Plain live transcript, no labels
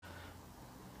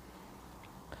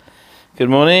Good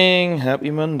morning,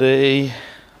 happy Monday.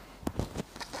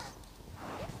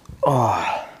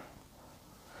 Oh,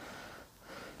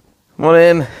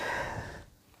 morning.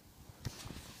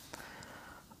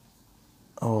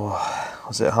 Oh,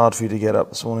 was it hard for you to get up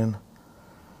this morning?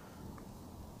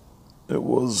 It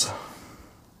was.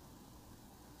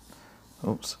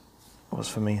 Oops, it was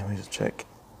for me. Let me just check.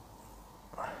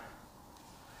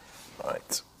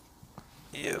 Right,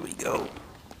 here we go.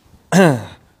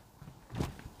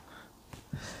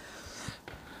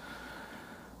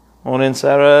 Morning,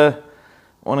 Sarah.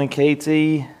 Morning,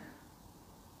 Katie.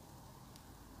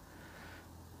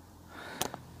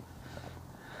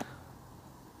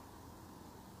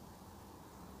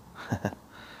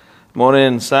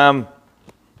 Morning, Sam.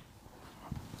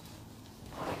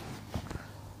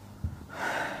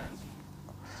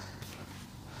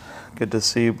 Good to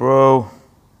see you, bro.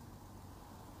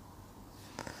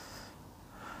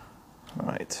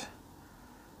 Right.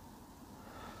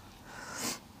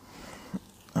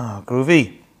 Oh,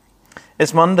 groovy.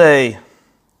 It's Monday.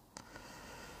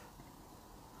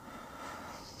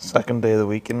 Second day of the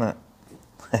week, isn't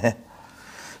it?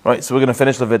 Right, so we're going to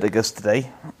finish Leviticus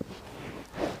today.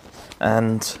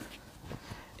 And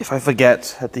if I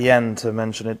forget at the end to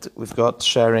mention it, we've got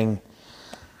sharing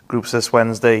groups this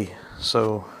Wednesday.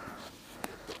 So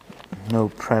no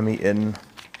pre-meeting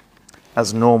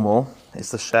as normal.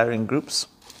 It's the sharing groups.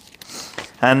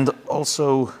 And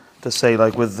also to say,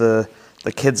 like with the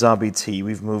kids RBT,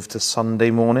 we've moved to Sunday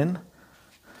morning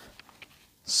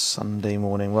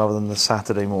rather than the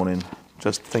Saturday morning.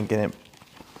 Just thinking it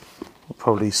will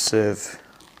probably serve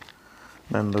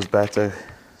members better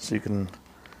so you can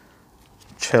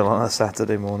chill on a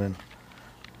Saturday morning.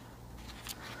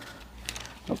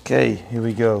 Okay, here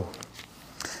we go.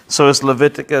 So it's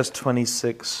Leviticus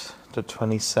 26 to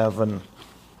 27.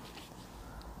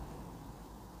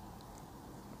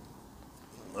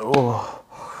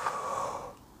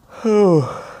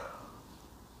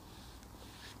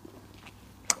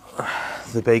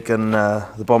 The bacon,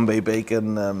 the Bombay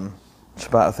bacon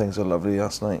ciabatta things were lovely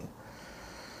last night.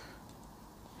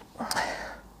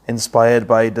 Inspired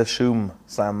by Dishoom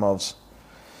Samovs.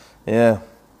 Yeah.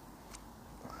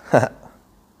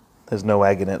 There's no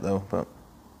egg in it though, but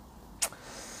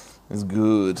it's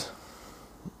good.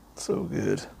 So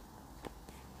good.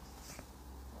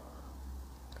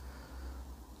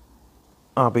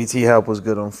 RBT help was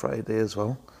good on Friday as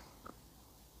well.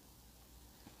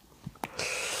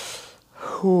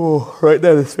 Oh, right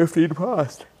now it's 15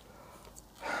 past.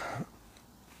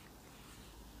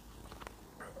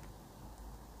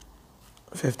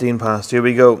 Here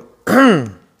we go.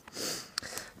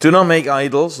 Do not make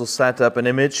idols or set up an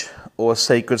image or a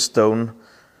sacred stone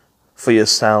for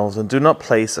yourselves, and do not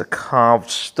place a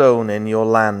carved stone in your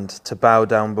land to bow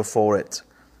down before it.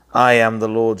 I am the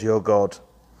Lord your God.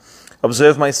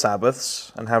 Observe my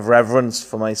Sabbaths and have reverence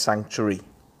for my sanctuary.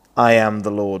 I am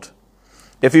the Lord.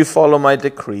 If you follow my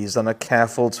decrees and are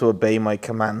careful to obey my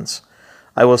commands,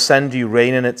 I will send you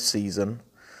rain in its season,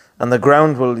 and the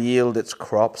ground will yield its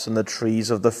crops, and the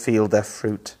trees of the field their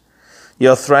fruit.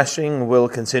 Your threshing will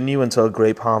continue until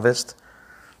grape harvest,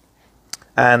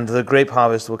 and the grape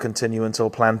harvest will continue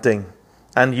until planting,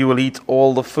 and you will eat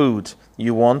all the food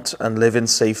you want and live in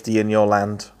safety in your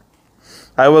land.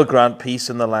 I will grant peace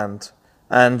in the land,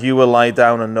 and you will lie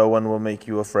down and no one will make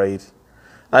you afraid.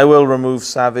 I will remove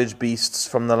savage beasts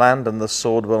from the land, and the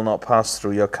sword will not pass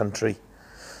through your country.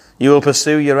 You will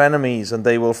pursue your enemies, and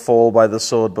they will fall by the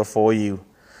sword before you.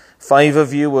 5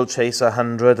 of you will chase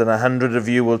 100, and 100 of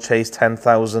you will chase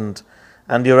 10,000,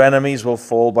 and your enemies will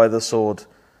fall by the sword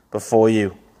before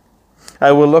you.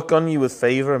 I will look on you with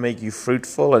favor and make you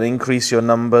fruitful and increase your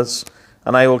numbers,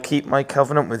 and I will keep my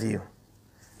covenant with you.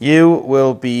 You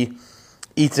will be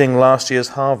eating last year's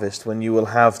harvest when you will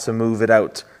have to move it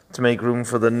out to make room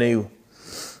for the new.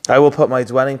 I will put my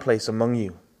dwelling place among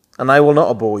you, and I will not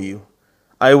abhor you.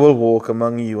 I will walk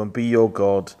among you and be your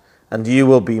God, and you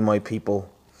will be my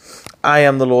people. I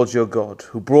am the Lord your God,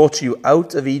 who brought you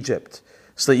out of Egypt,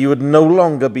 so that you would no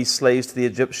longer be slaves to the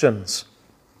Egyptians.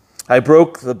 I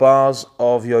broke the bars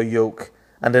of your yoke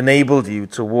and enabled you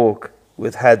to walk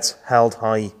with heads held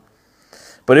high.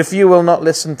 But if you will not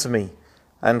listen to me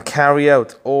and carry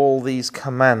out all these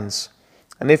commands,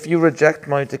 and if you reject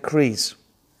my decrees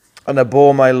and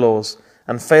abhor my laws,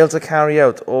 and fail to carry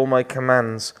out all my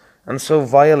commands, and so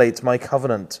violate my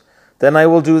covenant, then I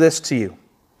will do this to you.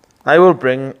 I will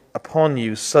bring upon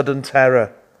you sudden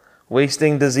terror,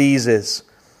 wasting diseases,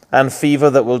 and fever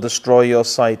that will destroy your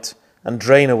sight and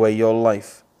drain away your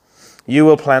life. You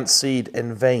will plant seed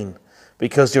in vain,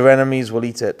 because your enemies will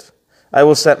eat it. I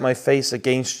will set my face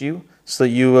against you so that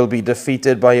you will be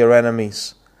defeated by your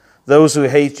enemies. Those who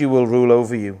hate you will rule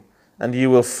over you, and you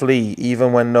will flee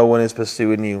even when no one is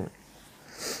pursuing you.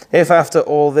 If after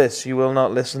all this you will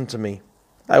not listen to me,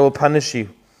 I will punish you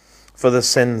for the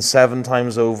sin 7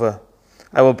 times over.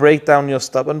 I will break down your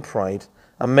stubborn pride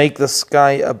and make the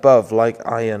sky above like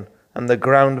iron and the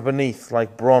ground beneath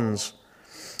like bronze.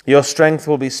 Your strength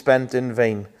will be spent in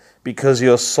vain, because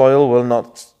your soil will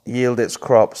not yield its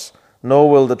crops, nor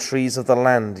will the trees of the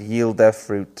land yield their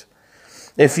fruit.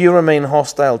 If you remain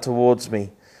hostile towards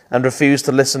me and refuse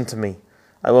to listen to me,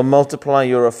 I will multiply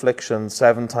your affliction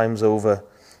 7 times over,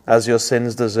 as your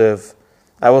sins deserve.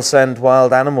 I will send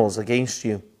wild animals against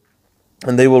you,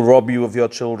 and they will rob you of your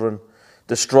children,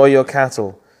 destroy your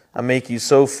cattle, and make you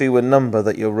so few in number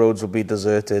that your roads will be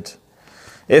deserted.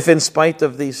 If in spite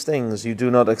of these things you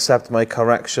do not accept my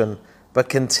correction, but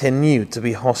continue to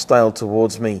be hostile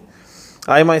towards me,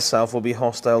 I myself will be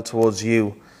hostile towards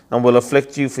you, and will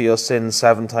afflict you for your sins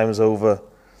 7 times over.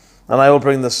 And I will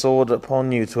bring the sword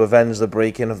upon you to avenge the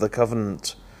breaking of the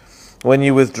covenant. When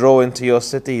you withdraw into your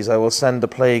cities, I will send a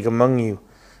plague among you,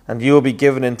 and you will be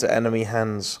given into enemy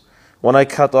hands. When I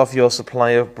cut off your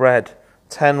supply of bread,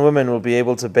 10 women will be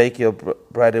able to bake your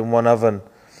bread in one oven,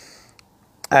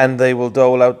 and they will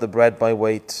dole out the bread by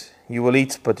weight. You will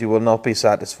eat, but you will not be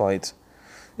satisfied.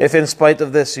 If in spite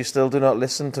of this you still do not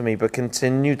listen to me, but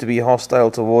continue to be hostile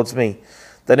towards me,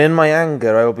 then in my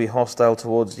anger I will be hostile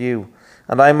towards you,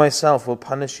 and I myself will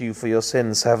punish you for your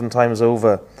sins 7 times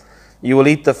over. You will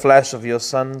eat the flesh of your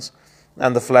sons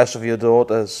and the flesh of your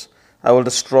daughters. I will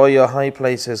destroy your high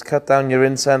places, cut down your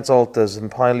incense altars, and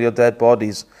pile your dead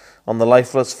bodies on the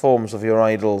lifeless forms of your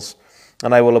idols,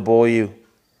 and I will abhor you.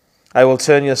 I will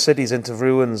turn your cities into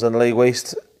ruins and lay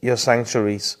waste your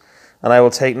sanctuaries, and I will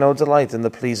take no delight in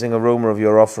the pleasing aroma of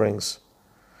your offerings.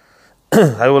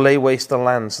 I will lay waste the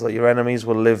land so that your enemies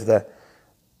will live there,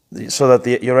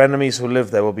 your enemies who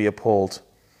live there will be appalled.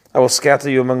 I will scatter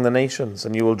you among the nations,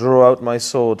 and you will draw out my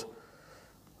sword.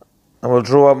 I will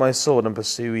draw out my sword and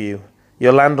pursue you.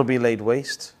 Your land will be laid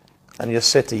waste, and your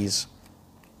cities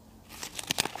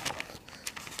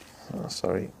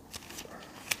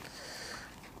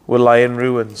will lie in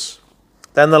ruins.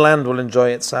 Then the land will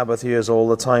enjoy its Sabbath years all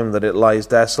the time that it lies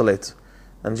desolate,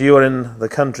 and you are in the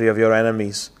country of your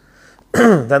enemies.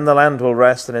 Then the land will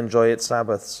rest and enjoy its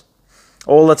Sabbaths.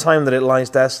 All the time that it lies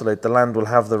desolate, the land will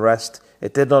have the rest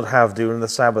it did not have during the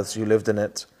Sabbaths you lived in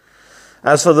it.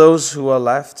 As for those who are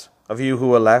left, of you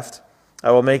who are left,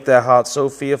 I will make their hearts so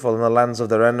fearful in the lands of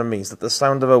their enemies that the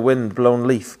sound of a wind-blown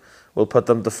leaf will put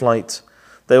them to flight.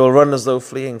 They will run as though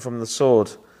fleeing from the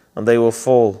sword, and they will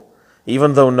fall,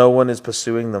 even though no one is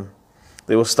pursuing them.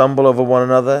 They will stumble over one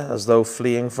another as though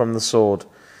fleeing from the sword,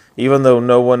 even though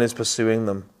no one is pursuing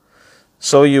them.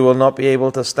 So you will not be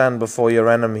able to stand before your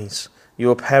enemies. You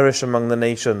will perish among the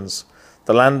nations.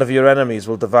 The land of your enemies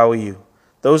will devour you.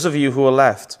 Those of you who are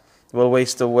left will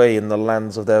waste away in the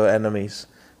lands of their enemies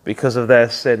because of their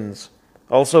sins.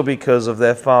 Also because of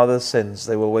their fathers' sins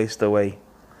they will waste away.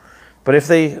 But if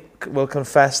they will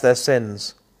confess their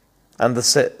sins and the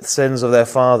sins of their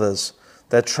fathers,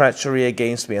 their treachery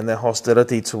against me and their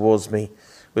hostility towards me,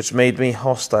 which made me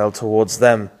hostile towards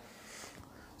them,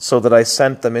 so that I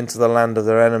sent them into the land of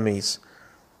their enemies,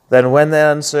 then when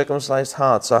their uncircumcised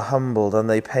hearts are humbled and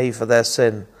they pay for their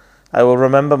sin, I will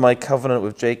remember my covenant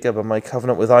with Jacob and my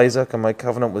covenant with Isaac and my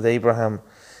covenant with Abraham,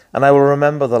 and I will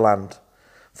remember the land.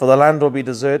 For the land will be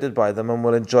deserted by them and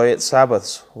will enjoy its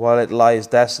Sabbaths while it lies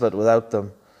desolate without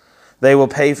them. They will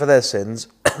pay for their sins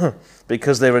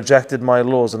because they rejected my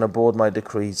laws and abhorred my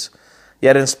decrees.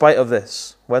 Yet in spite of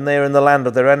this, when they are in the land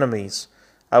of their enemies,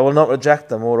 I will not reject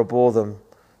them or abhor them,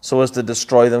 so as to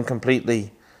destroy them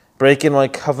completely, breaking my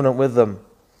covenant with them.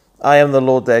 I am the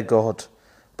Lord their God.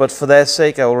 But for their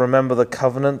sake I will remember the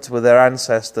covenant with their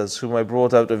ancestors, whom I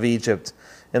brought out of Egypt,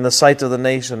 in the sight of the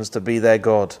nations to be their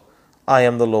God. I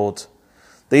am the Lord.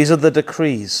 These are the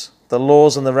decrees, the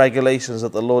laws and the regulations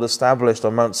that the Lord established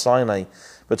on Mount Sinai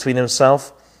between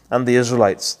himself and the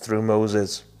Israelites through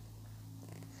Moses.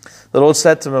 The Lord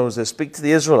said to Moses, "Speak to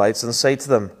the Israelites and say to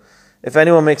them, if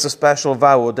anyone makes a special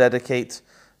vow or dedicate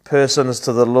persons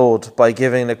to the Lord by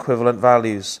giving equivalent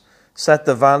values, set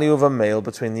the value of a male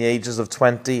between the ages of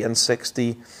 20 and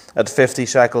 60 at 50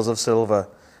 shekels of silver,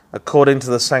 according to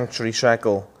the sanctuary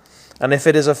shekel. And if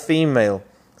it is a female,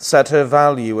 set her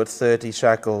value at 30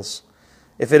 shekels.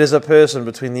 If it is a person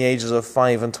between the ages of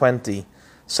 5 and 20,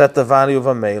 set the value of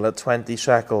a male at 20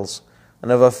 shekels,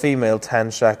 and of a female 10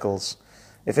 shekels.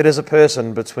 If it is a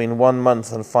person between 1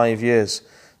 month and 5 years,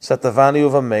 set the value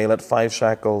of a male at 5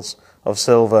 shekels of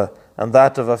silver, and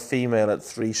that of a female at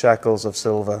 3 shekels of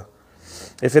silver."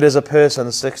 If it is a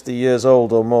person 60 years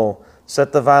old or more,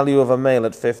 set the value of a male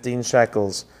at 15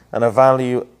 shekels, and of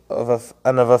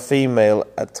a female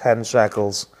at 10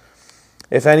 shekels.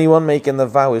 If anyone making the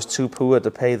vow is too poor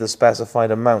to pay the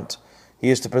specified amount, he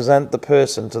is to present the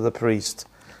person to the priest,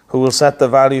 who will set the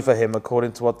value for him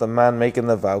according to what the man making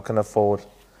the vow can afford.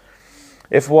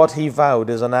 If what he vowed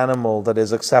is an animal that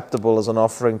is acceptable as an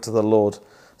offering to the Lord,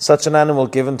 such an animal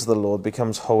given to the Lord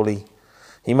becomes holy.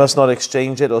 He must not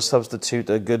exchange it or substitute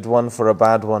a good one for a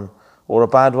bad one, or a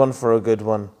bad one for a good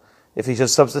one. If he should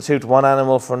substitute one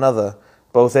animal for another,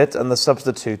 both it and the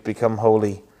substitute become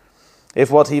holy. If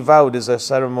what he vowed is a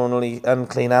ceremonially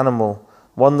unclean animal,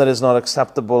 one that is not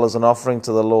acceptable as an offering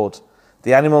to the Lord,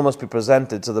 the animal must be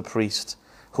presented to the priest,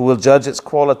 who will judge its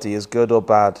quality as good or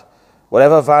bad.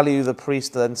 Whatever value the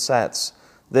priest then sets,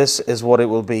 this is what it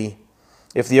will be.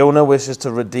 If the owner wishes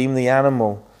to redeem the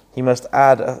animal, he must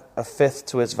add a fifth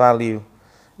to its value.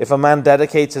 If a man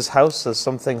dedicates his house as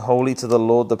something holy to the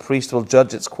Lord, the priest will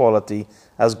judge its quality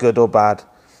as good or bad.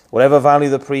 Whatever value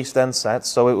the priest then sets,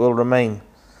 so it will remain.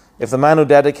 If the man who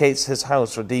dedicates his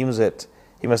house redeems it,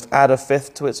 he must add a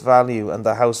fifth to its value, and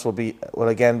the house will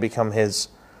again become his.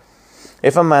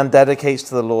 If a man dedicates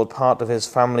to the Lord part of his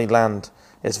family land,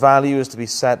 its value is to be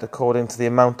set according to the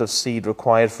amount of seed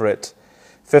required for it,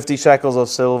 50 shekels of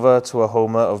silver to a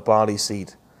homer of barley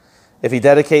seed. If he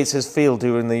dedicates his field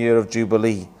during the year of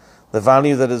Jubilee, the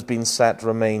value that has been set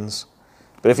remains.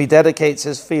 But if he dedicates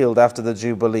his field after the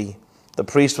Jubilee, the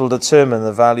priest will determine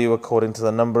the value according to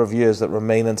the number of years that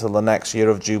remain until the next year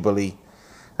of Jubilee,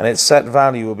 and its set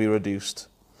value will be reduced.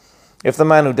 If the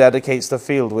man who dedicates the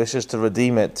field wishes to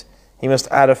redeem it, he must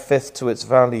add a fifth to its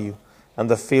value, and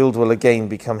the field will again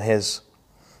become his.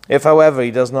 If, however,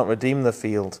 he does not redeem the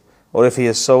field, or if he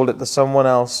has sold it to someone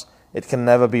else, it can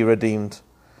never be redeemed.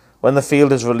 When the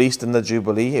field is released in the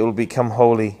Jubilee, it will become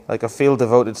holy, like a field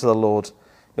devoted to the Lord.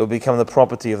 It will become the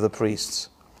property of the priests.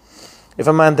 If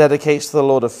a man dedicates to the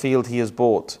Lord a field he has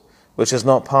bought, which is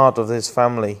not part of his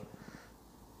family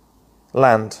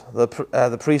land,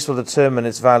 the priest will determine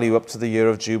its value up to the year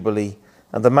of Jubilee,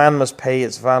 and the man must pay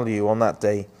its value on that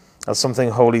day as something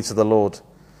holy to the Lord.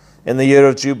 In the year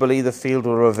of Jubilee, the field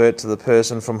will revert to the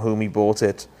person from whom he bought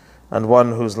it, and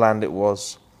one whose land it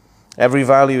was. Every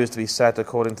value is to be set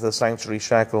according to the sanctuary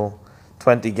shekel,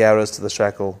 20 gerahs to the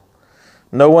shekel.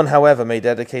 No one, however, may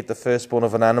dedicate the firstborn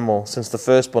of an animal, since the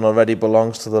firstborn already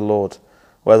belongs to the Lord.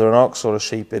 Whether an ox or a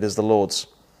sheep, it is the Lord's.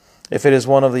 If it is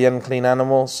one of the unclean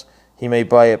animals, he may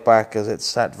buy it back at its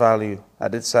set value,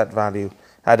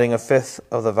 adding a fifth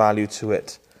of the value to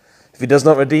it. If he does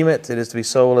not redeem it, it is to be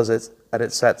sold at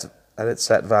its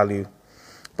set value.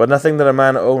 But nothing that a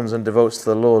man owns and devotes to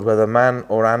the Lord, whether man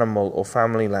or animal or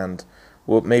family land,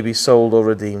 may be sold or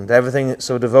redeemed. Everything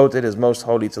so devoted is most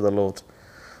holy to the Lord.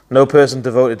 No person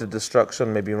devoted to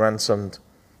destruction may be ransomed.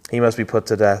 He must be put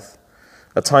to death.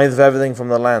 A tithe of everything from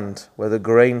the land, whether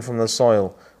grain from the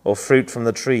soil or fruit from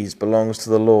the trees, belongs to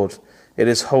the Lord. It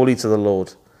is holy to the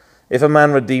Lord. If a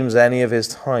man redeems any of his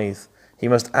tithe, he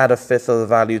must add a fifth of the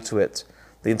value to it,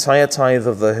 the entire tithe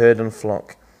of the herd and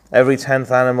flock. Every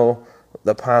 10th animal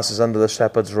that passes under the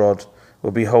shepherd's rod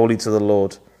will be holy to the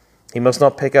Lord. He must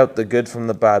not pick out the good from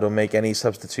the bad or make any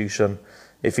substitution.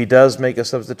 If he does make a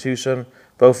substitution,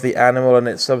 both the animal and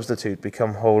its substitute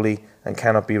become holy and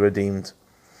cannot be redeemed.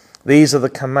 These are the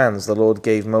commands the Lord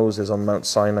gave Moses on Mount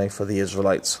Sinai for the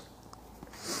Israelites.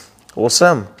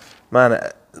 Awesome. Man,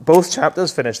 both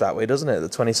chapters finish that way, doesn't it? The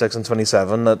 26 and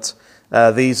 27, that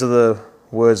these are the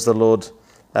words the Lord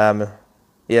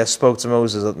spoke to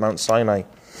Moses at Mount Sinai.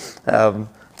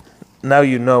 Now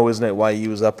you know, isn't it, why he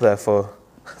was up there for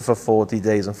 40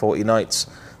 days and 40 nights.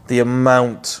 The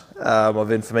amount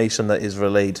of information that is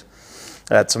relayed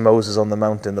to Moses on the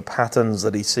mountain, the patterns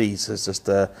that he sees is just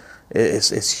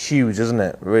it's huge, isn't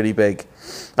it? Really big.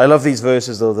 I love these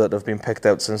verses, though, that have been picked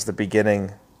out since the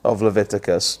beginning of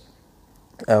Leviticus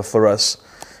for us.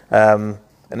 And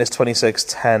it's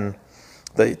 26:10,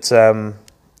 that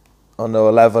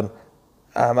 11.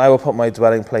 I will put my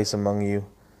dwelling place among you,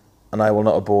 and I will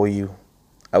not abhor you.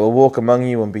 I will walk among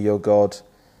you and be your God,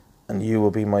 and you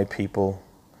will be my people.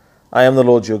 I am the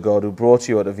Lord your God, who brought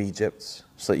you out of Egypt,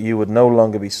 so that you would no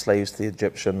longer be slaves to the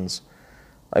Egyptians.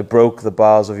 I broke the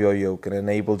bars of your yoke and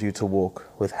enabled you to walk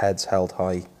with heads held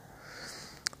high.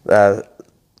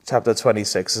 Chapter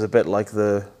 26 is a bit like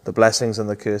the blessings and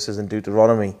the curses in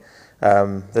Deuteronomy.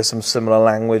 There's some similar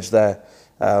language there.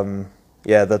 That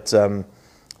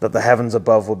the heavens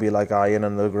above will be like iron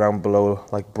and the ground below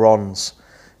like bronze.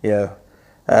 That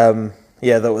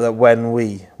when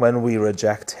we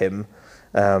reject him,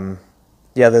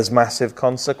 there's massive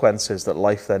consequences, that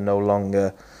life then no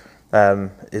longer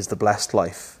is the blessed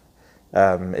life.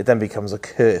 It then becomes a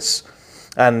curse.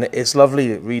 And it's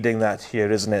lovely reading that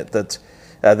here, isn't it? That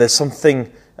there's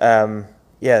something,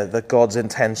 that God's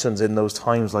intentions in those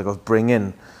times, like of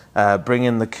bringing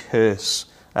the curse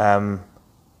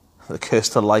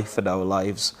to life in our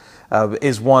lives,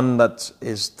 is one that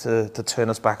is to turn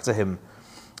us back to him.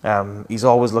 He's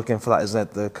always looking for that, isn't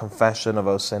it? The confession of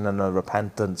our sin and the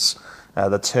repentance,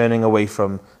 the turning away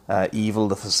from evil,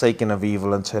 the forsaking of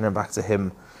evil and turning back to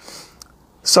him.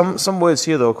 Some words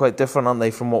here, though, are quite different, aren't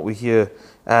they, from what we hear?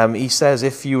 He says,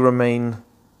 if you remain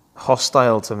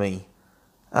hostile to me.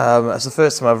 That's the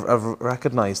first time I've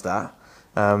recognised that.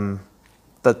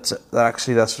 That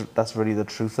actually that's really the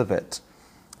truth of it.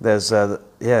 There's a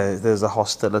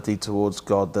hostility towards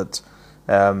God that,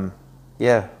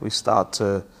 we start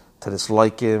to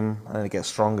dislike him, and it gets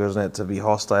stronger, isn't it? To be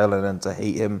hostile and then to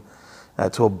hate him,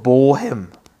 to abhor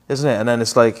him, isn't it? And then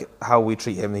it's like how we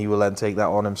treat him, he will then take that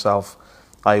on himself.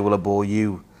 I will abhor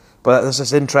you. But there's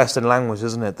this interesting language,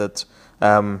 isn't it? That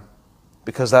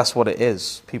because that's what it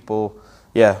is. People,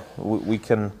 we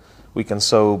can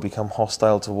so become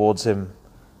hostile towards him,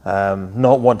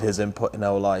 not want his input in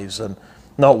our lives, and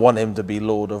not want him to be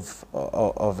Lord of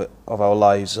our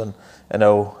lives, and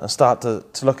and start to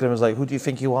look at him as like, who do you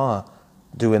think you are,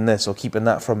 doing this or keeping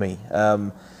that from me?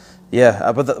 But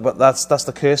that's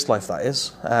the cursed life. That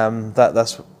is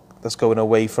that's going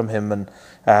away from him, and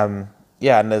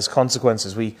and there's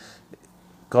consequences.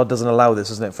 God doesn't allow this,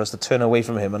 isn't it, for us to turn away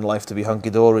from him and life to be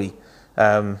hunky-dory.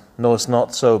 No, it's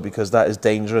not so, because that is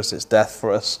dangerous. It's death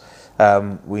for us.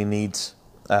 We need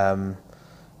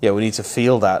to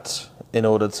feel that in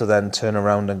order to then turn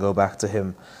around and go back to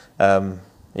him. And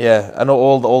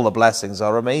all the blessings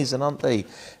are amazing, aren't they?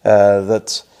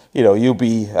 That you'll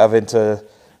be having to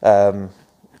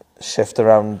shift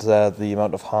around the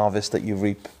amount of harvest that you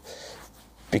reap,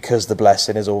 because the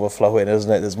blessing is overflowing, isn't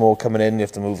it? There's more coming in, you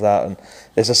have to move that, and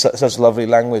there's such lovely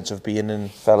language of being in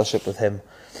fellowship with him.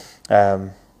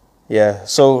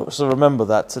 So remember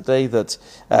that today, that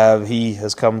he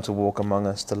has come to walk among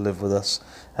us, to live with us,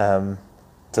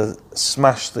 to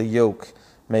smash the yoke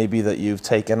maybe that you've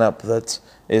taken up, that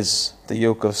is the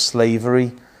yoke of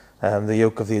slavery, the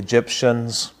yoke of the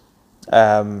Egyptians.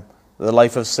 The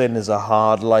life of sin is a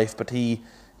hard life, but he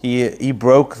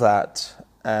broke that,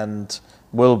 and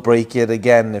will break it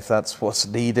again if that's what's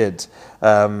needed.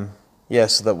 So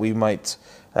that we might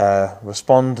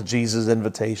respond to Jesus'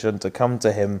 invitation to come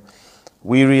to him,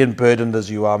 weary and burdened as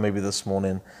you are maybe this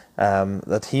morning,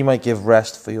 that he might give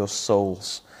rest for your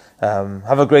souls.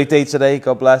 Have a great day today.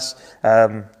 God bless.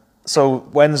 So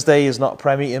Wednesday is not a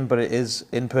prayer meeting, but it is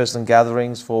in-person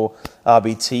gatherings for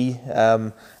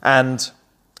RBT, and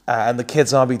the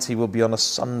kids' RBT will be on a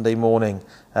Sunday morning,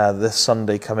 this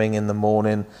Sunday coming in the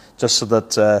morning, just so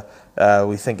that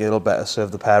we think it'll better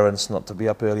serve the parents not to be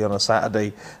up early on a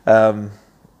Saturday.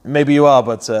 Maybe you are,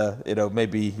 but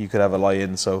maybe you could have a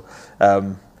lie-in. So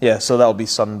so that'll be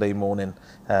Sunday morning.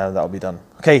 That'll be done.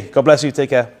 Okay, God bless you. Take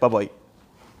care. Bye-bye.